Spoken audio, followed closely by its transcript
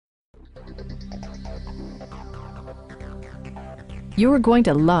You're going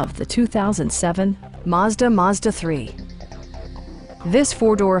to love the 2007 Mazda MAZDA3. This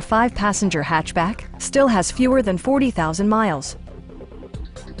four-door, five-passenger hatchback still has fewer than 40,000 miles.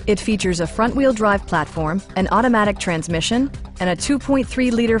 It features a front-wheel drive platform, an automatic transmission, and a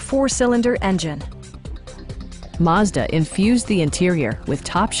 2.3-liter four-cylinder engine. Mazda infused the interior with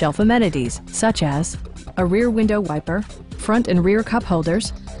top-shelf amenities such as a rear window wiper, front and rear cup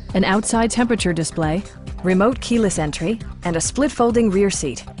holders, an outside temperature display, remote keyless entry, and a split folding rear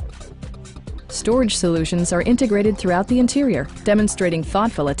seat. Storage solutions are integrated throughout the interior, demonstrating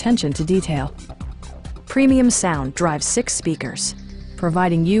thoughtful attention to detail. Premium sound drives 6 speakers,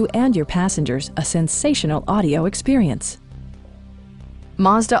 providing you and your passengers a sensational audio experience.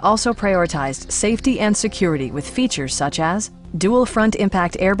 Mazda also prioritized safety and security with features such as dual front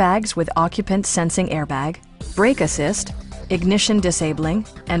impact airbags with occupant sensing airbag, brake assist, ignition disabling,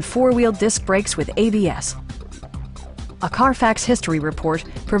 and four-wheel disc brakes with ABS. A Carfax history report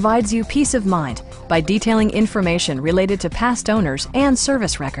provides you peace of mind by detailing information related to past owners and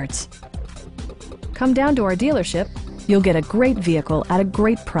service records. Come down to our dealership. You'll get a great vehicle at a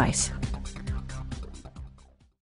great price.